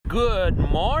Good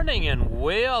morning and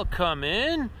welcome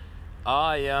in.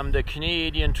 I am the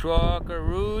Canadian trucker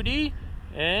Rudi,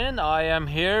 and I am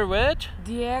here with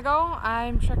Diego.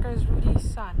 I'm Truckers Rudi's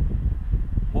son.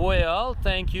 Well,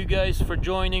 thank you guys for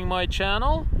joining my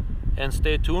channel, and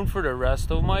stay tuned for the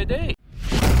rest of my day.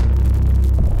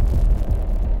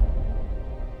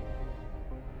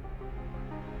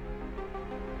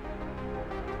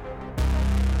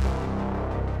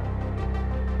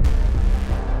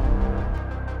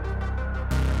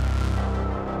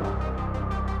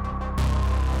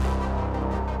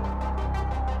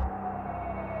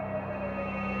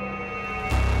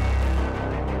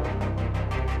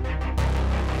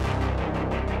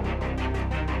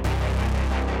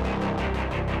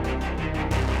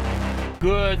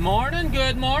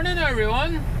 Good morning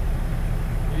everyone.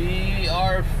 We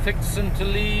are fixing to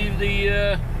leave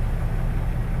the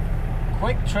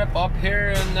quick trip up here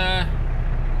in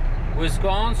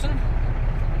Wisconsin.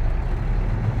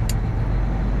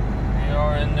 We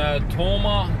are in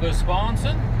Tomah,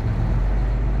 Wisconsin.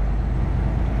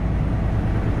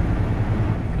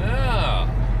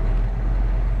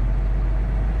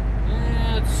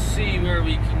 Let's see where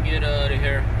we can get out of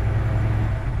here.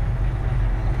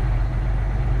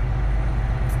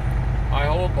 I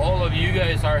hope all of you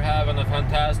guys are having a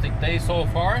fantastic day so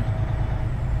far.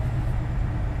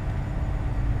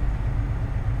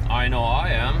 I know I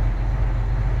am.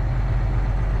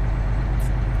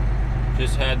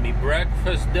 Just had me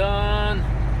breakfast done.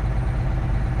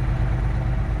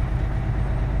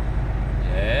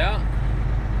 Yeah.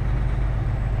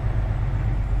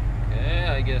 Okay,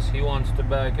 I guess he wants to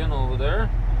back in over there.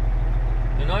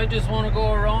 And I just want to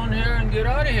go around here and get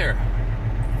out of here.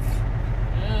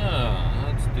 Yeah,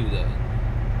 let's do that.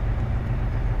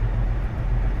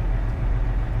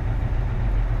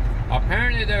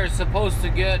 Apparently they're supposed to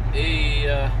get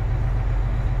a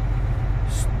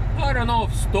I don't know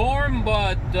if storm,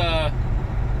 but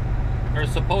they're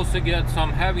supposed to get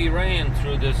some heavy rain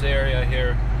through this area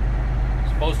here.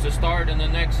 It's supposed to start in the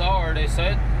next hour, they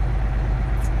said.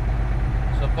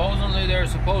 Supposedly they're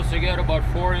supposed to get about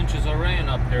 4 inches of rain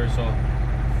up here, so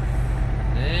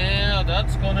yeah,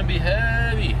 that's gonna be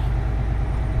heavy.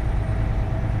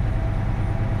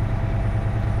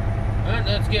 But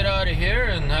let's get out of here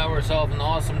and have ourselves an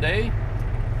awesome day.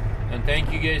 And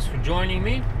thank you guys for joining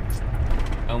me.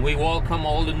 And we welcome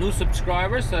all the new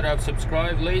subscribers that have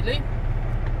subscribed lately.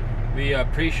 We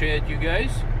appreciate you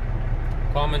guys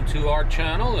coming to our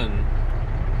channel and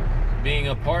being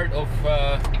a part of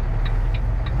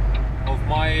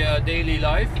my daily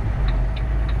life,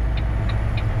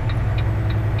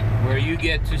 where you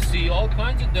get to see all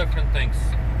kinds of different things.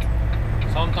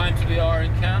 Sometimes we are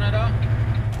in Canada,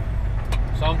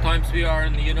 sometimes we are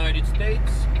in the United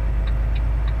States,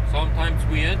 sometimes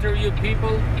we interview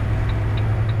people.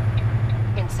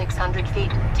 In 600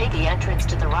 feet, take the entrance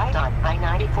to the right on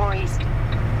I-94 East.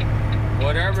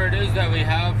 Whatever it is that we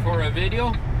have for a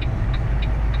video,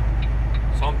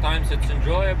 sometimes it's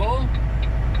enjoyable,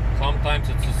 sometimes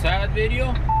it's a sad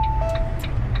video,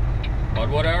 but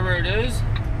whatever it is,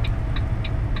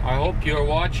 I hope you're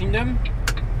watching them,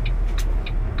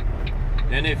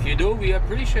 and if you do, we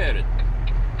appreciate it.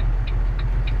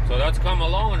 So let's come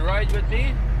along and ride with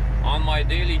me on my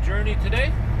daily journey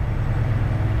today,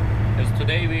 because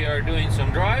today we are doing some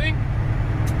driving,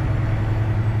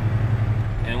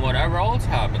 and whatever else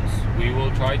happens, we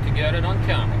will try to get it on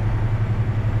camera.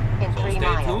 In So 3 stay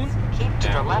miles, tuned, keep to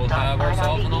the and we'll left have on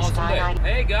ourselves an I-90 East awesome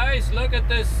day. Hey guys, look at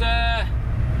this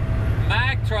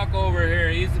Mack truck over here.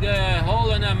 He's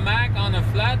holding a Mack on a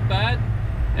flatbed,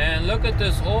 and look at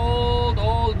this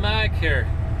old Mack here.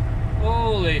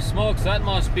 Holy smokes, that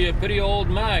must be a pretty old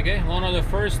Mack, eh? One of the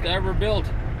first ever built.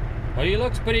 But he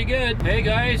looks pretty good. Hey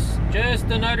guys, just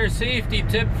another safety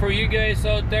tip for you guys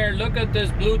out there. Look at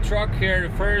this blue truck here,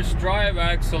 the first drive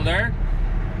axle there.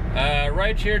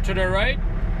 Right here to the right.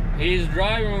 He's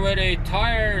driving with a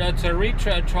tire that's a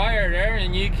retread tire there,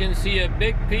 and you can see a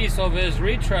big piece of his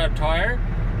retread tire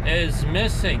is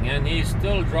missing, and he's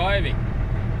still driving.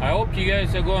 I hope you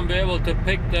guys are going to be able to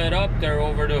pick that up there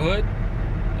over the hood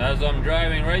as I'm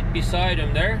driving right beside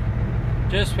him there.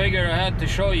 Just figured I had to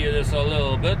show you this a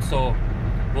little bit, so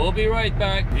we'll be right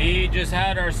back. We just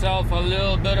had ourselves a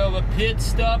little bit of a pit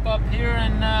stop up here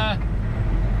in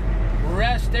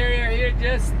rest area here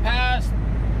just past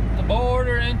the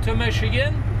border into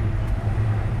Michigan.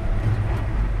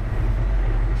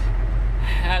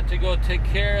 Had to go take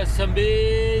care of some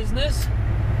business.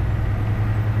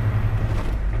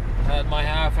 Had my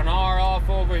half an hour off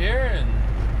over here, and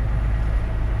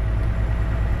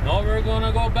now we're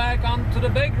gonna go back onto the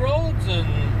big roads and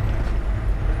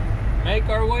make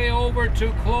our way over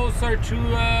to closer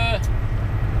to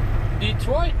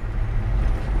Detroit.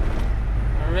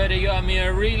 Already got me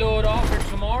a reload offer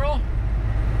tomorrow.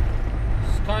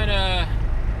 It's kind of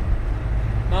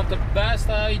not the best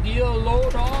ideal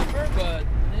load offer, but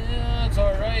yeah, it's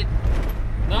alright.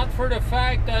 Not for the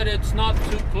fact that it's not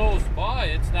too close by,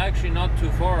 it's actually not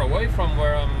too far away from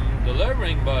where I'm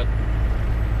delivering, but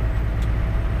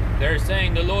they're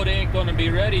saying the load ain't going to be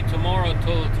ready tomorrow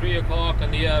till 3 o'clock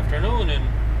in the afternoon, and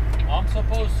I'm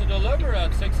supposed to deliver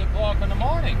at 6 o'clock in the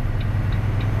morning.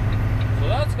 So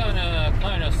that's gonna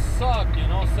kind of suck, you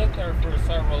know, sit there for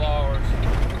several hours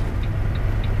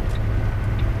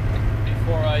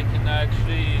before I can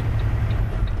actually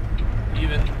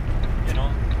even, you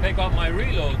know, pick up my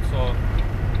reload. So,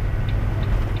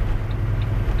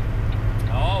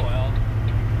 oh well,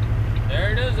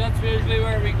 there it is. That's usually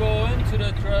where we go into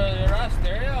the rest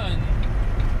area and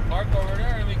park over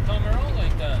there, and we come around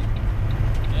like that.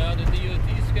 Yeah, the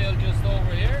DOT scale just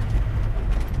over here.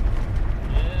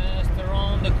 Just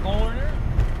around the corner.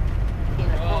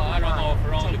 Well, I don't know if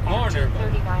around the corner,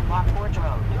 but 39 Lock Forge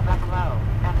Road, New Buffalo,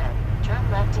 and then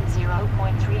turn left in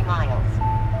 0.3 miles.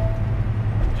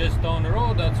 Just down the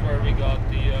road, that's where we got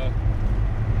the,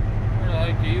 where the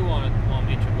heck do you want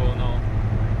me to go now?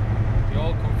 You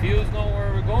all confused now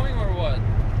where we're going or what?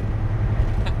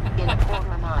 In a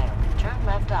quarter mile, turn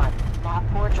left on Lock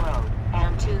Forge Road,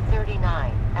 and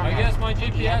 239. And I guess my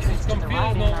GPS is confused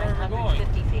now where we're going.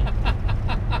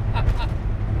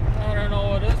 I don't know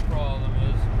what his problem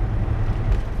is.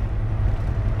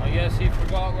 I guess he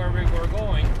forgot where we were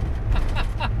going.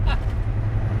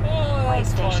 Oh, Way that's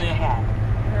station funny. ahead.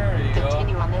 There you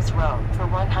Continue go. on this road for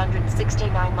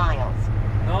 169 miles.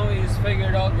 No, he's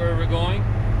figured out where we're going.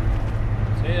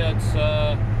 See, it's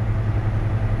so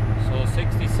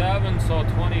 67, so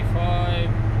 25.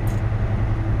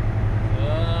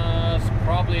 It's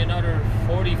probably another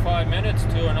 45 minutes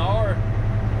to an hour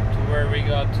to where we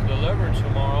got to deliver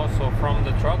tomorrow. So from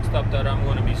the truck stop that I'm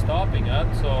going to be stopping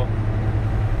at. So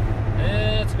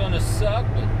it's going to suck,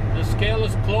 but the scale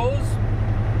is closed.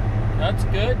 That's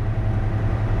good.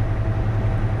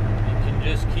 You can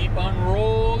just keep on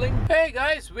rolling. Hey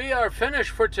guys, we are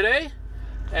finished for today,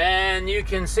 and you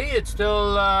can see it's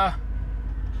still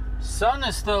sun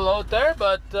is still out there,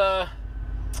 but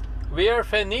we are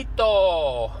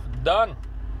finito, done.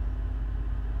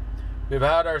 We've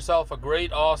had ourselves a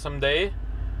great, awesome day.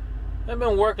 I've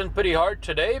been working pretty hard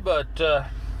today, but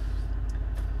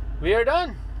we are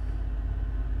done.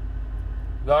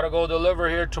 Gotta go deliver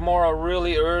here tomorrow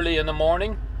really early in the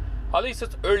morning. At least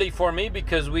it's early for me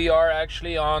because we are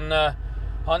actually on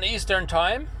Eastern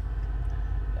time,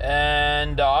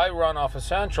 and I run off of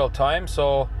Central time,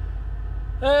 so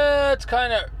it's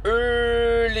kind of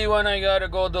early when I gotta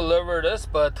go deliver this,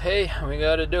 but hey, we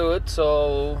gotta do it.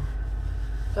 So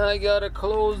I gotta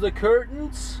close the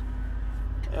curtains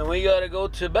and we gotta go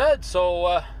to bed.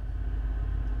 So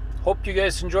hope you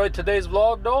guys enjoyed today's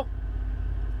vlog though,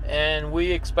 and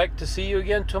we expect to see you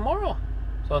again tomorrow.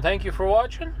 So thank you for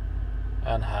watching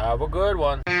and have a good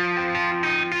one.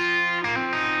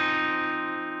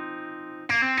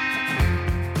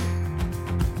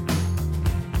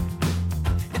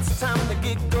 It's time to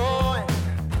get going.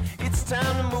 It's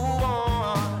time to move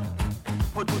on.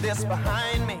 Put this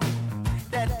behind me.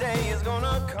 That day is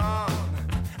gonna come.